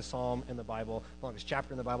the longest psalm in the Bible, longest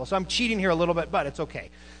chapter in the Bible. So I'm cheating here a little bit, but it's okay.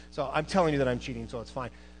 So I'm telling you that I'm cheating, so it's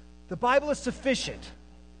fine. The Bible is sufficient.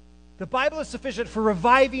 The Bible is sufficient for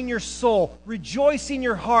reviving your soul, rejoicing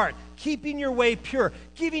your heart, keeping your way pure,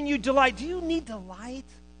 giving you delight. Do you need delight?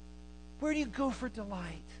 Where do you go for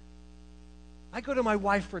delight? I go to my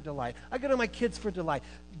wife for delight. I go to my kids for delight.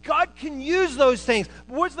 God can use those things.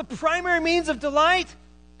 But what's the primary means of delight?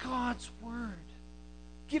 God's word.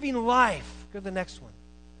 Giving life. Go to the next one.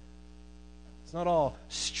 It's not all.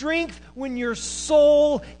 Strength when your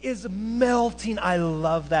soul is melting. I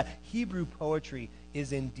love that. Hebrew poetry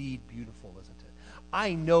is indeed beautiful, isn't it?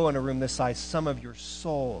 I know in a room this size, some of your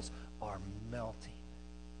souls are melting.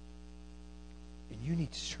 And you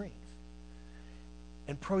need strength.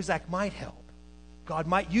 And Prozac might help. God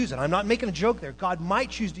might use it. I'm not making a joke there. God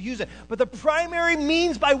might choose to use it. But the primary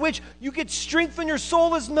means by which you get strength when your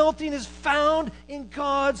soul is melting is found in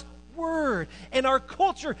God's word. And our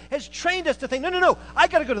culture has trained us to think, no, I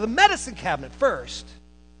got to go to the medicine cabinet first.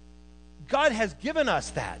 God has given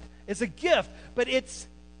us that. It's a gift, but it's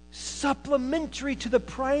supplementary to the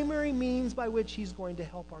primary means by which he's going to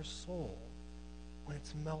help our soul when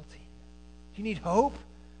it's melting. Do you need hope?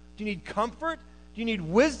 Do you need comfort? Do you need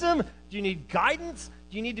wisdom? Do you need guidance?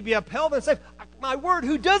 Do you need to be upheld and safe? My word,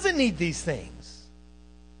 who doesn't need these things?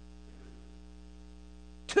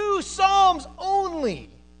 2 Psalms only.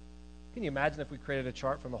 Can you imagine if we created a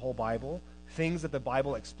chart from the whole Bible? Things that the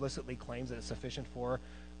Bible explicitly claims that it's sufficient for?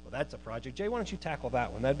 Well, that's a project. Jay, why don't you tackle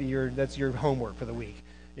that one? That's your homework for the week.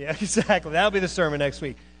 Yeah, exactly. That'll be the sermon next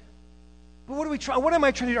week. But what am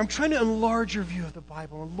I trying to do? I'm trying to enlarge your view of the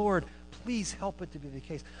Bible. And Lord, please help it to be the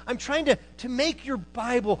case. I'm trying to make your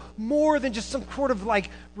Bible more than just some sort of like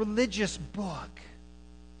religious book.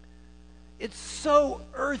 It's so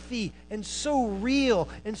earthy and so real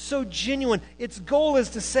and so genuine. Its goal is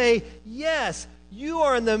to say, yes, you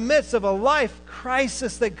are in the midst of a life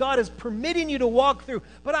crisis that God is permitting you to walk through,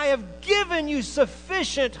 but I have given you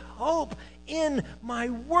sufficient hope in my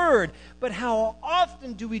word. But how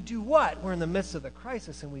often do we do what? We're in the midst of the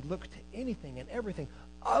crisis and we look to anything and everything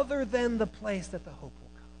other than the place that the hope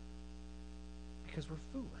will come. Because we're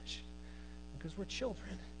foolish. Because we're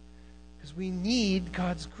children. Because we need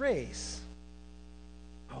God's grace.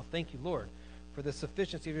 Oh, thank you, Lord, for the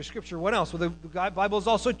sufficiency of your Scripture. What else? Well, the Bible is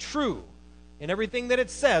also true in everything that it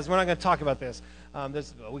says. We're not going to talk about this.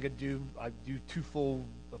 We could do a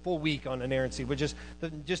full week on inerrancy, but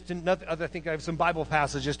I think I have some Bible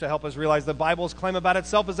passages to help us realize the Bible's claim about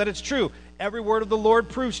itself is that it's true. Every word of the Lord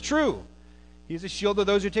proves true. He's a shield of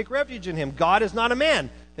those who take refuge in him. God is not a man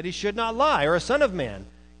that he should not lie, or a son of man.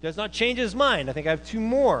 He does not change his mind. I think I have two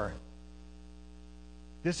more.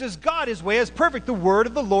 This is God. His way is perfect. The word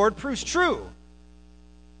of the Lord proves true.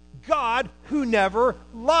 God who never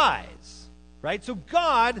lies. Right? So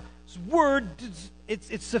God's word,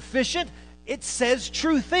 it's sufficient. It says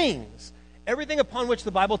true things. Everything upon which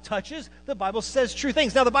the Bible touches, the Bible says true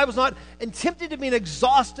things. Now, the Bible's not intended to be an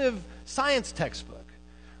exhaustive science textbook.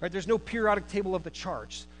 Right? There's no periodic table of the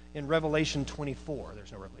charts in Revelation 24.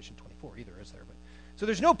 There's no Revelation 24 either, is there? So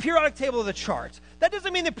there's no periodic table of the charts. That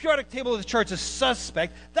doesn't mean the periodic table of the charts is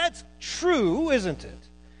suspect. That's true, isn't it?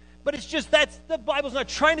 But it's just the Bible's not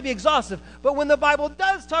trying to be exhaustive. But when the Bible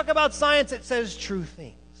does talk about science, it says true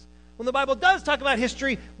things. When the Bible does talk about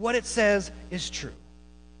history, what it says is true.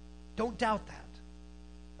 Don't doubt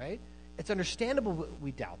that, right? It's understandable that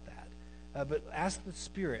we doubt that. But ask the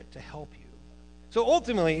Spirit to help you. So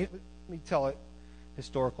ultimately, let me tell a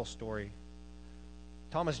historical story.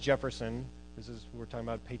 Thomas Jefferson, we're talking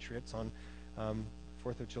about patriots on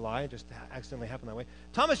 4th of July. It just accidentally happened that way.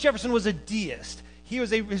 Thomas Jefferson was a deist.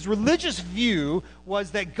 His religious view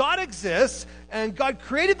was that God exists and God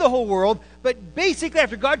created the whole world, but basically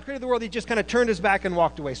after God created the world, he just kind of turned his back and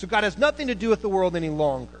walked away. So God has nothing to do with the world any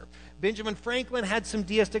longer. Benjamin Franklin had some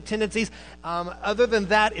deistic tendencies. Other than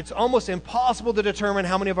that, it's almost impossible to determine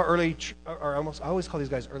how many of our I always call these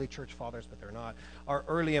guys early church fathers, but they're not, our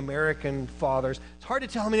early American fathers. It's hard to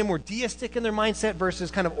tell how many of them were deistic in their mindset versus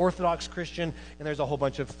kind of Orthodox Christian, and there's a whole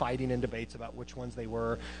bunch of fighting and debates about which ones they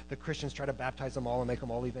were. The Christians try to baptize them all and make them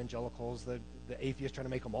all evangelicals. The atheists try to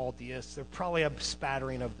make them all deists. They're probably a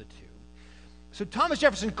spattering of the two. So Thomas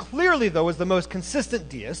Jefferson clearly, though, was the most consistent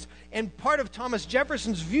deist, and part of Thomas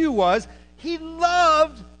Jefferson's view was he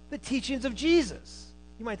loved the teachings of Jesus.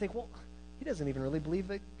 You might think, well, he doesn't even really believe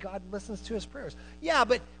that God listens to his prayers. Yeah,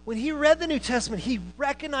 but when he read the New Testament, he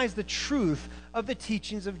recognized the truth of the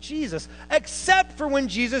teachings of Jesus, except for when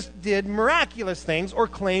Jesus did miraculous things or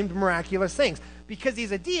claimed miraculous things. Because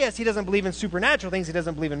he's a deist, he doesn't believe in supernatural things, he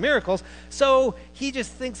doesn't believe in miracles, so he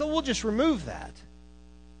just thinks, oh, we'll just remove that.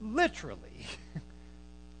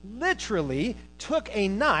 Literally took a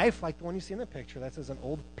knife, like the one you see in the picture, that's an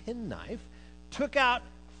old penknife, took out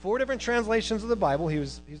 4 different translations of the Bible. He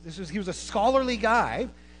was a scholarly guy,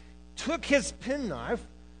 took his penknife,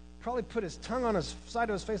 probably put his tongue on his side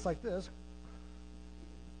of his face like this,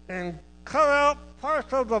 and cut out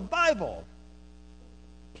parts of the Bible.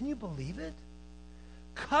 Can you believe it?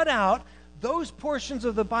 Cut out those portions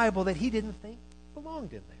of the Bible that he didn't think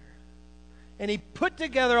belonged in there. And he put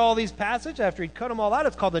together all these passages after he'd cut them all out.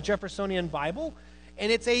 It's called the Jeffersonian Bible.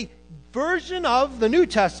 And it's a version of the New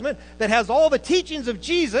Testament that has all the teachings of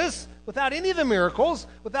Jesus without any of the miracles,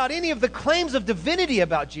 without any of the claims of divinity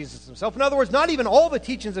about Jesus himself. In other words, not even all the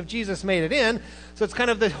teachings of Jesus made it in. So it's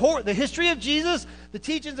kind of the history of Jesus, the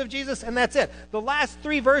teachings of Jesus, and that's it. The last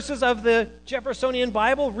 3 verses of the Jeffersonian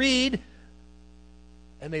Bible read,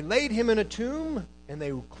 and they laid him in a tomb, and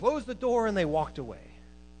they closed the door, and they walked away.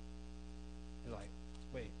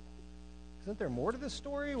 Isn't there more to this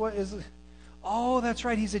story? What is it? Oh, that's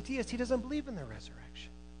right. He's a deist. He doesn't believe in the resurrection.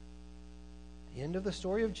 The end of the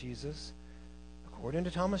story of Jesus, according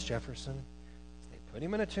to Thomas Jefferson, they put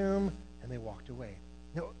him in a tomb and they walked away.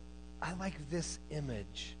 Now, I like this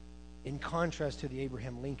image in contrast to the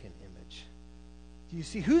Abraham Lincoln image. Do you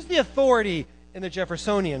see who's the authority in the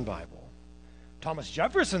Jeffersonian Bible? Thomas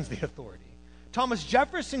Jefferson's the authority. Thomas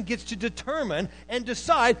Jefferson gets to determine and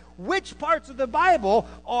decide which parts of the Bible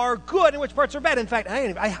are good and which parts are bad. In fact,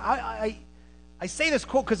 I say this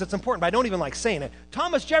quote because it's important, but I don't even like saying it.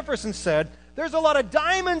 Thomas Jefferson said, there's a lot of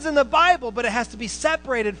diamonds in the Bible, but it has to be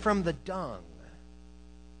separated from the dung.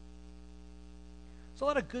 There's a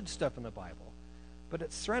lot of good stuff in the Bible, but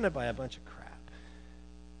it's surrounded by a bunch of crap.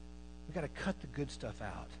 We've got to cut the good stuff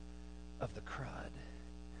out of the crud.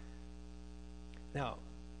 Now,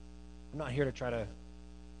 I'm not here to try to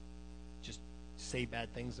just say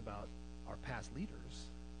bad things about our past leaders.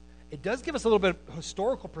 It does give us a little bit of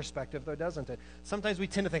historical perspective, though, doesn't it? Sometimes we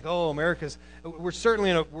tend to think, oh, we're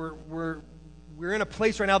certainly we're in a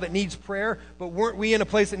place right now that needs prayer, but weren't we in a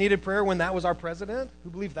place that needed prayer when that was our president? Who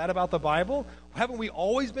believed that about the Bible? Haven't we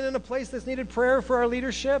always been in a place that's needed prayer for our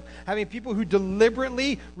leadership? Having people who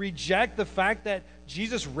deliberately reject the fact that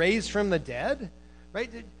Jesus raised from the dead,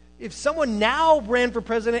 right? if someone now ran for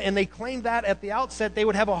president and they claimed that at the outset, they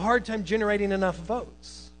would have a hard time generating enough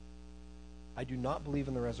votes. I do not believe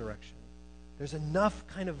in the resurrection. There's enough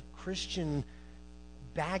kind of Christian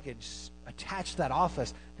baggage attached to that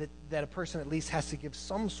office that a person at least has to give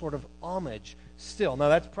some sort of homage still. Now,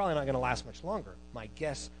 that's probably not going to last much longer. My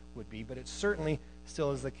guess would be, but it certainly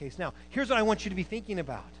still is the case now. Here's what I want you to be thinking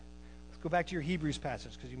about. Let's go back to your Hebrews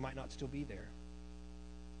passage because you might not still be there.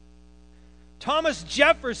 Thomas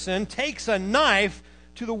Jefferson takes a knife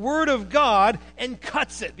to the Word of God and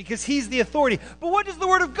cuts it because he's the authority. But what does the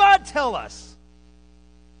Word of God tell us?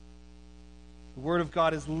 The Word of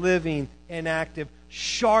God is living and active,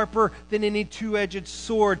 sharper than any two-edged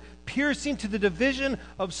sword, piercing to the division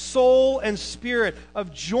of soul and spirit,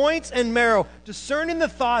 of joints and marrow, discerning the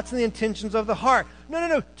thoughts and the intentions of the heart.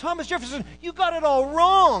 No. Thomas Jefferson, you got it all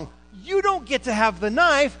wrong. You don't get to have the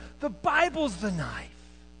knife. The Bible's the knife.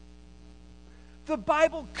 The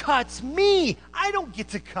Bible cuts me. I don't get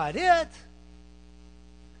to cut it.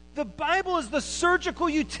 The Bible is the surgical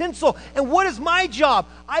utensil. And what is my job?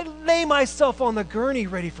 I lay myself on the gurney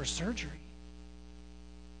ready for surgery.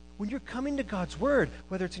 When you're coming to God's Word,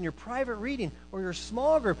 whether it's in your private reading or your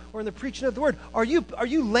small group or in the preaching of the Word, are you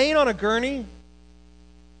laying on a gurney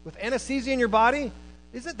with anesthesia in your body?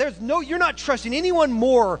 You're not trusting anyone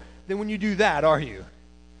more than when you do that, are you?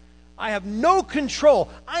 I have no control.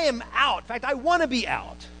 I am out. In fact, I want to be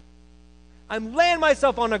out. I'm laying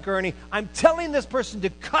myself on a gurney. I'm telling this person to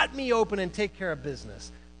cut me open and take care of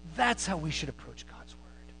business. That's how we should approach God's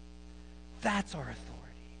Word. That's our authority.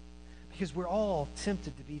 Because we're all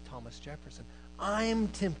tempted to be Thomas Jefferson. I'm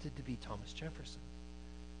tempted to be Thomas Jefferson.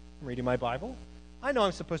 I'm reading my Bible. I know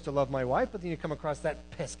I'm supposed to love my wife, but then you come across that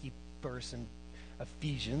pesky verse in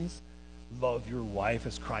Ephesians. Love your wife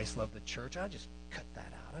as Christ loved the church. I just cut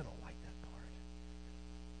that out. I don't like that part.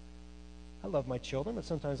 I love my children, but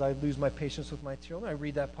sometimes I lose my patience with my children. I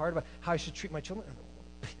read that part about how I should treat my children.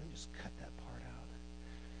 I just cut that part out.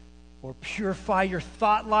 Or purify your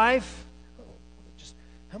thought life.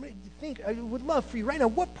 How many do you think? I would love for you right now.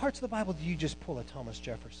 What parts of the Bible do you just pull a Thomas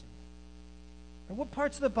Jefferson? And what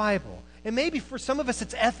parts of the Bible? And maybe for some of us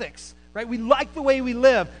it's ethics, right? We like the way we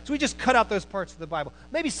live, so we just cut out those parts of the Bible.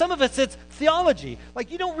 Maybe some of us it's theology. Like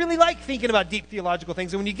you don't really like thinking about deep theological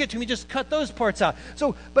things, and when you get to them, you just cut those parts out.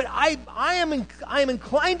 So, but I am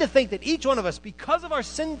inclined to think that each one of us, because of our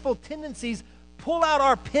sinful tendencies, pull out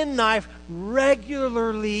our penknife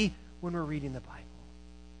regularly when we're reading the Bible.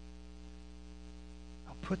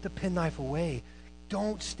 Put the penknife away.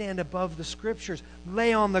 Don't stand above the Scriptures.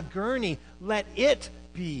 Lay on the gurney. Let it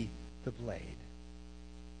be the blade.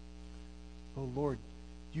 Oh, Lord,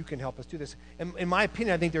 you can help us do this. In my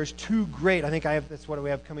opinion, I think there's two great. That's what we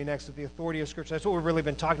have coming next with the authority of Scripture. That's what we've really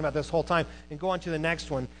been talking about this whole time. And go on to the next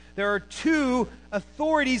one. There are two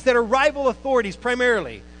authorities that are rival authorities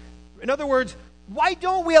primarily. In other words, why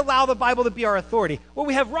don't we allow the Bible to be our authority? Well,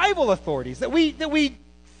 we have rival authorities that we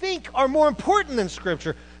think are more important than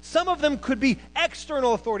Scripture. Some of them could be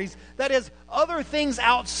external authorities, that is, other things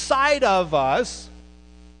outside of us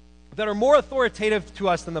that are more authoritative to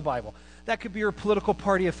us than the Bible. That could be your political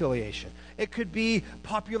party affiliation. It could be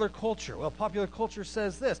popular culture. Well, popular culture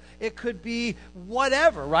says this. It could be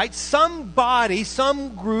whatever, right? Somebody,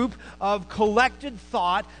 some group of collected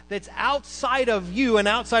thought that's outside of you and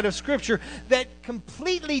outside of Scripture that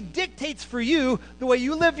completely dictates for you the way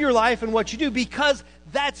you live your life and what you do, because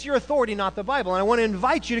that's your authority, not the Bible. And I want to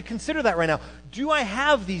invite you to consider that right now. Do I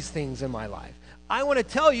have these things in my life? I want to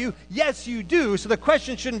tell you, yes, you do. So the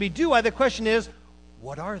question shouldn't be, do I? The question is,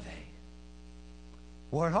 what are they?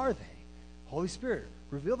 What are they? Holy Spirit,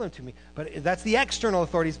 reveal them to me. But that's the external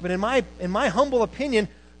authorities. But in my humble opinion,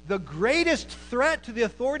 the greatest threat to the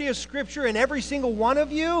authority of Scripture in every single one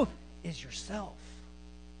of you is yourself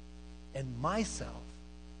and myself.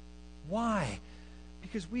 Why?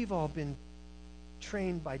 Because we've all been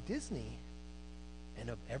trained by Disney and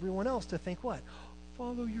of everyone else to think what?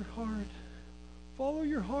 Follow your heart. Follow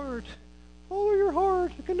your heart. Follow your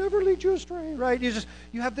heart. It can never lead you astray, right?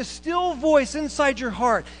 You have this still voice inside your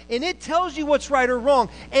heart, and it tells you what's right or wrong,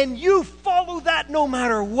 and you follow that no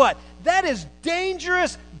matter what. That is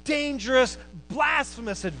dangerous,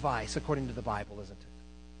 blasphemous advice, according to the Bible, isn't it?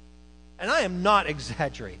 And I am not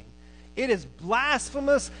exaggerating. It is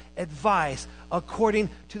blasphemous advice according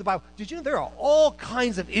to the Bible. Did you know there are all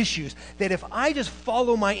kinds of issues that if I just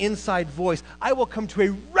follow my inside voice, I will come to a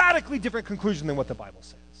radically different conclusion than what the Bible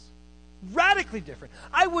says. Radically different.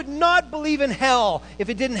 I would not believe in hell if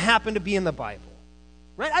it didn't happen to be in the Bible.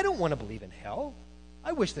 Right? I don't want to believe in hell.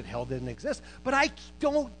 I wish that hell didn't exist. But I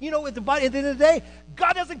don't, at the end of the day,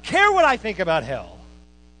 God doesn't care what I think about hell.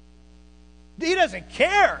 He doesn't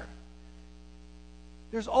care.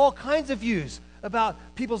 There's all kinds of views about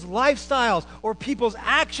people's lifestyles or people's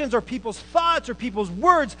actions or people's thoughts or people's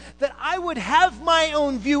words that I would have my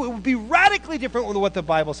own view. It would be radically different than what the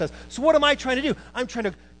Bible says. So what am I trying to do? I'm trying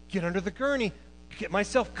to get under the gurney, get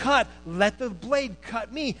myself cut, let the blade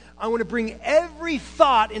cut me. I want to bring every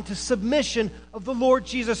thought into submission of the Lord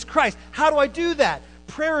Jesus Christ. How do I do that?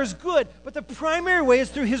 Prayer is good, but the primary way is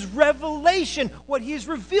through his revelation, what he has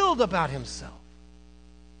revealed about himself.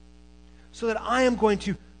 So that I am going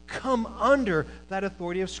to come under that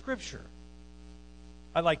authority of Scripture.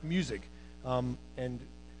 I like music, and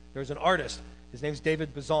there's an artist. His name's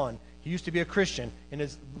David Bazan. He used to be a Christian. In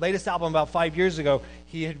his latest album about 5 years ago,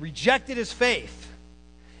 he had rejected his faith.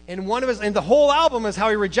 And the whole album is how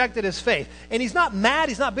he rejected his faith. And he's not mad,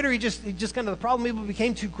 he's not bitter, he just kind of the problem maybe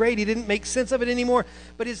became too great. He didn't make sense of it anymore.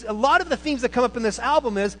 But a lot of the themes that come up in this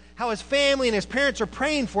album is how his family and his parents are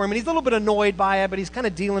praying for him, and he's a little bit annoyed by it, but he's kind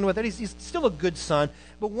of dealing with it. He's still a good son.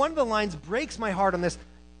 But one of the lines breaks my heart on this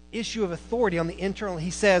issue of authority on the internal.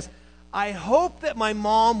 He says, I hope that my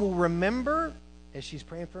mom will remember, as she's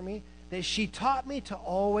praying for me, that she taught me to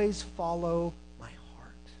always follow my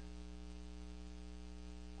heart.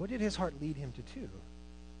 What did his heart lead him to do?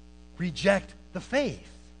 Reject the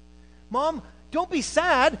faith. Mom, don't be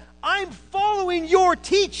sad. I'm following your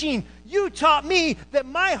teaching. You taught me that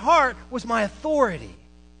my heart was my authority.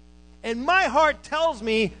 And my heart tells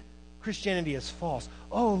me Christianity is false.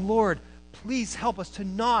 Oh, Lord, please help us to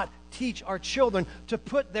not teach our children to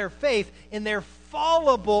put their faith in their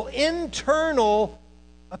fallible internal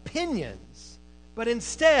opinions, but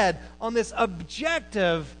instead on this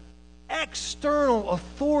objective external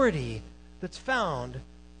authority that's found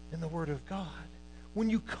in the Word of God. When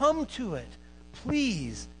you come to it,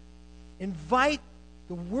 please invite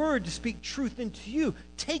the Word to speak truth into you.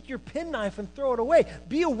 Take your penknife and throw it away.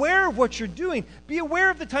 Be aware of what you're doing. Be aware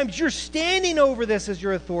of the times you're standing over this as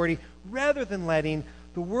your authority rather than letting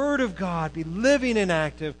the Word of God be living and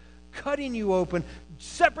active, cutting you open,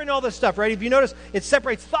 separating all this stuff, right? If you notice, it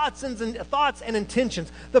separates thoughts and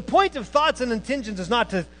intentions. The point of thoughts and intentions is not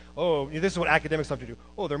to, this is what academics love to do.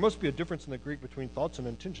 Oh, there must be a difference in the Greek between thoughts and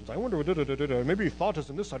intentions. I wonder, maybe thought is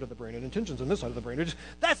in this side of the brain and intentions in this side of the brain.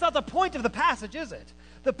 That's not the point of the passage, is it?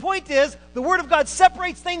 The point is, the Word of God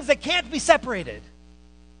separates things that can't be separated.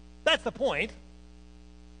 That's the point.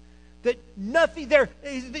 That nothing there,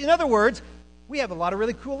 in other words, we have a lot of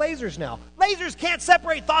really cool lasers now. Lasers can't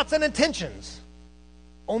separate thoughts and intentions.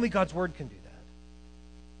 Only God's Word can do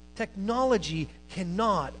that. Technology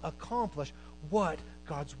cannot accomplish what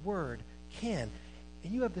God's Word can.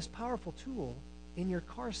 And you have this powerful tool in your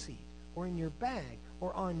car seat or in your bag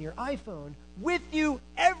or on your iPhone with you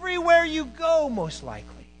everywhere you go, most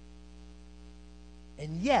likely.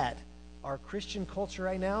 And yet, our Christian culture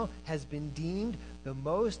right now has been deemed the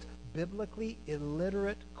most biblically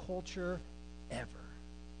illiterate culture ever.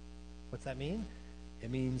 What's that mean? It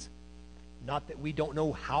means not that we don't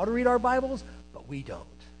know how to read our Bibles, but we don't.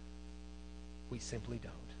 We simply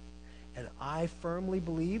don't. And I firmly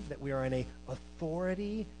believe that we are in an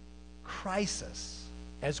authority crisis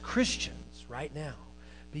as Christians right now.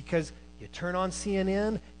 Because you turn on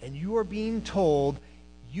CNN and you are being told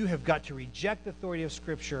you have got to reject the authority of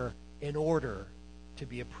Scripture in order to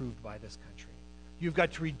be approved by this country. You've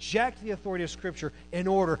got to reject the authority of Scripture in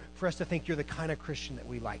order for us to think you're the kind of Christian that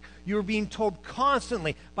we like. You're being told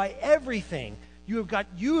constantly by everything.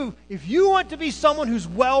 If you want to be someone who's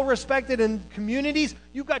well respected in communities,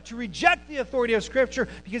 you've got to reject the authority of Scripture,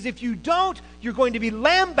 because if you don't, you're going to be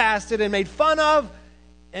lambasted and made fun of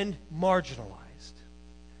and marginalized.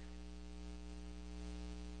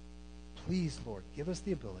 Please, Lord, give us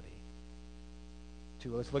the ability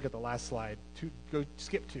to, let's look at the last slide,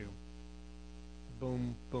 skip to.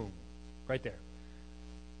 Boom, boom. Right there.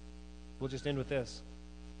 We'll just end with this.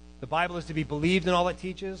 The Bible is to be believed in all it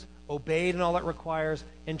teaches, obeyed in all it requires,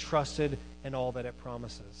 and trusted in all that it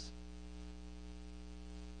promises.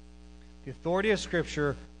 The authority of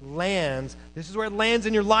Scripture lands. This is where it lands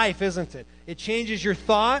in your life, isn't it? It changes your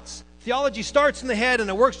thoughts. Theology starts in the head, and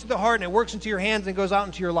it works to the heart, and it works into your hands, and goes out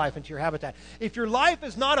into your life, into your habitat. If your life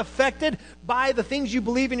is not affected by the things you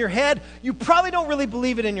believe in your head, you probably don't really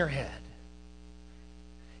believe it in your head.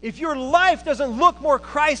 If your life doesn't look more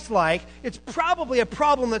Christ-like, it's probably a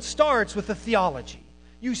problem that starts with the theology.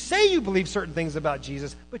 You say you believe certain things about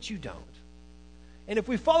Jesus, but you don't. And if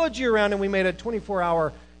we followed you around and we made a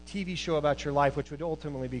 24-hour TV show about your life, which would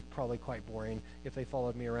ultimately be probably quite boring if they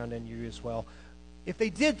followed me around and you as well. If they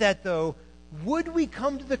did that, though, would we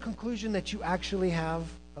come to the conclusion that you actually have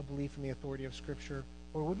a belief in the authority of Scripture?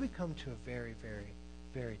 Or would we come to a very, very,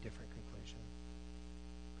 very different conclusion?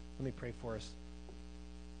 Let me pray for us.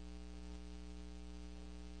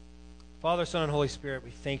 Father, Son, and Holy Spirit,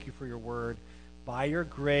 we thank you for your word. By your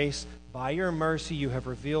grace, by your mercy, you have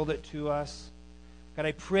revealed it to us. God,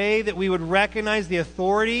 I pray that we would recognize the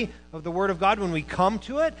authority of the word of God when we come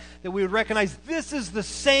to it, that we would recognize this is the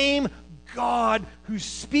same God who's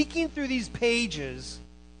speaking through these pages,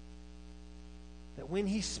 that when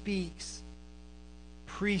he speaks,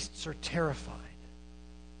 priests are terrified.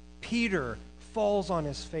 Peter falls on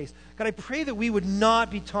his face. God, I pray that we would not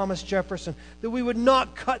be Thomas Jefferson, that we would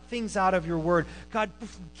not cut things out of your word. God,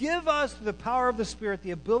 give us, through the power of the Spirit,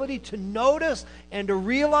 the ability to notice and to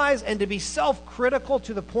realize and to be self-critical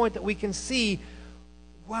to the point that we can see,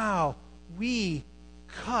 wow,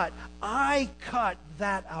 I cut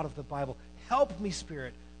that out of the Bible. Help me,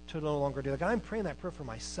 Spirit, to no longer do that. God, I'm praying that prayer for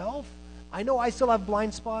myself. I know I still have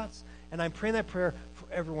blind spots, and I'm praying that prayer for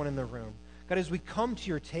everyone in the room. God, as we come to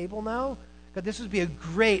your table now, God, this would be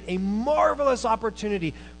a marvelous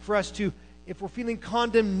opportunity for us to, if we're feeling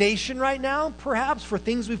condemnation right now, perhaps for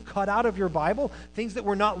things we've cut out of your Bible, things that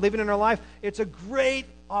we're not living in our life, it's a great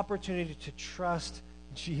opportunity to trust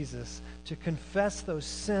Jesus, to confess those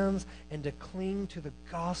sins and to cling to the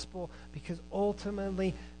gospel, because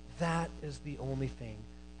ultimately that is the only thing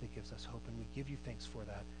that gives us hope, and we give you thanks for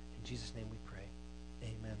that. In Jesus' name we pray.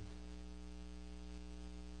 Amen.